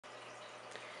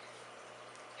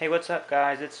Hey, what's up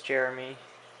guys? It's Jeremy.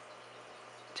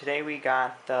 Today we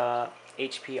got the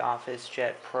HP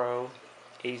Officejet Pro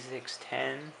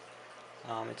A610.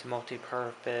 It's a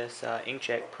multi-purpose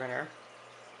inkjet printer.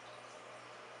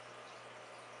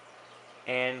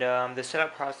 And the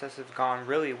setup process has gone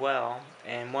really well.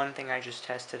 And one thing I just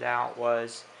tested out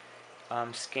was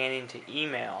scanning to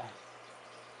email.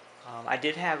 I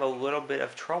did have a little bit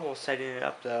of trouble setting it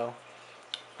up though.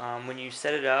 When you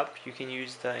set it up, you can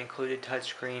use the included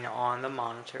touchscreen on the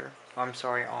monitor. On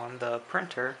the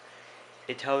printer.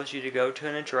 It tells you to go to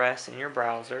an address in your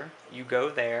browser. You go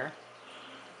there,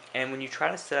 and when you try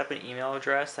to set up an email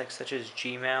address, like such as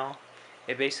Gmail,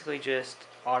 it basically just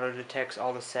auto detects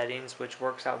all the settings, which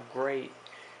works out great.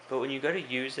 But when you go to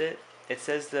use it, it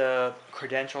says the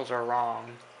credentials are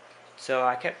wrong. So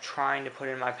I kept trying to put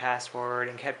in my password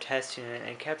and kept testing it,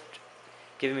 and it kept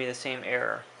giving me the same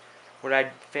error. What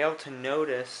I failed to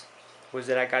notice was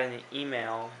that I got an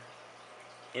email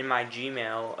in my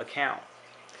Gmail account.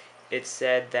 It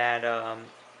said that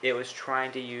it was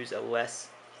trying to use a less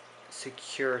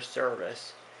secure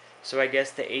service. So I guess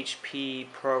the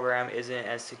HP program isn't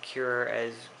as secure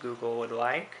as Google would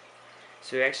like.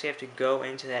 So you actually have to go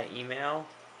into that email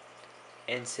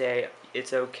and say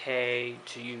it's okay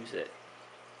to use it.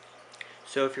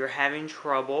 So if you're having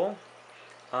trouble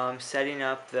setting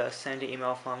up the send to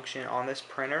email function on this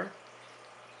printer,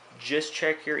 just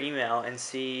check your email and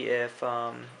see if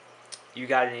you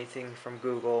got anything from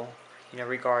Google,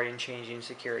 regarding changing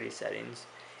security settings.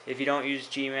 If you don't use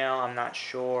Gmail, I'm not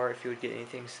sure if you would get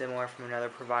anything similar from another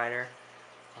provider.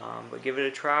 But give it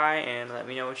a try and let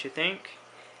me know what you think.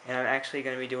 And I'm actually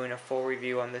going to be doing a full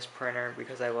review on this printer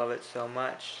because I love it so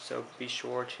much. So be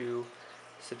sure to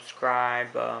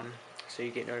subscribe so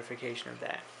you get notification of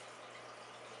that.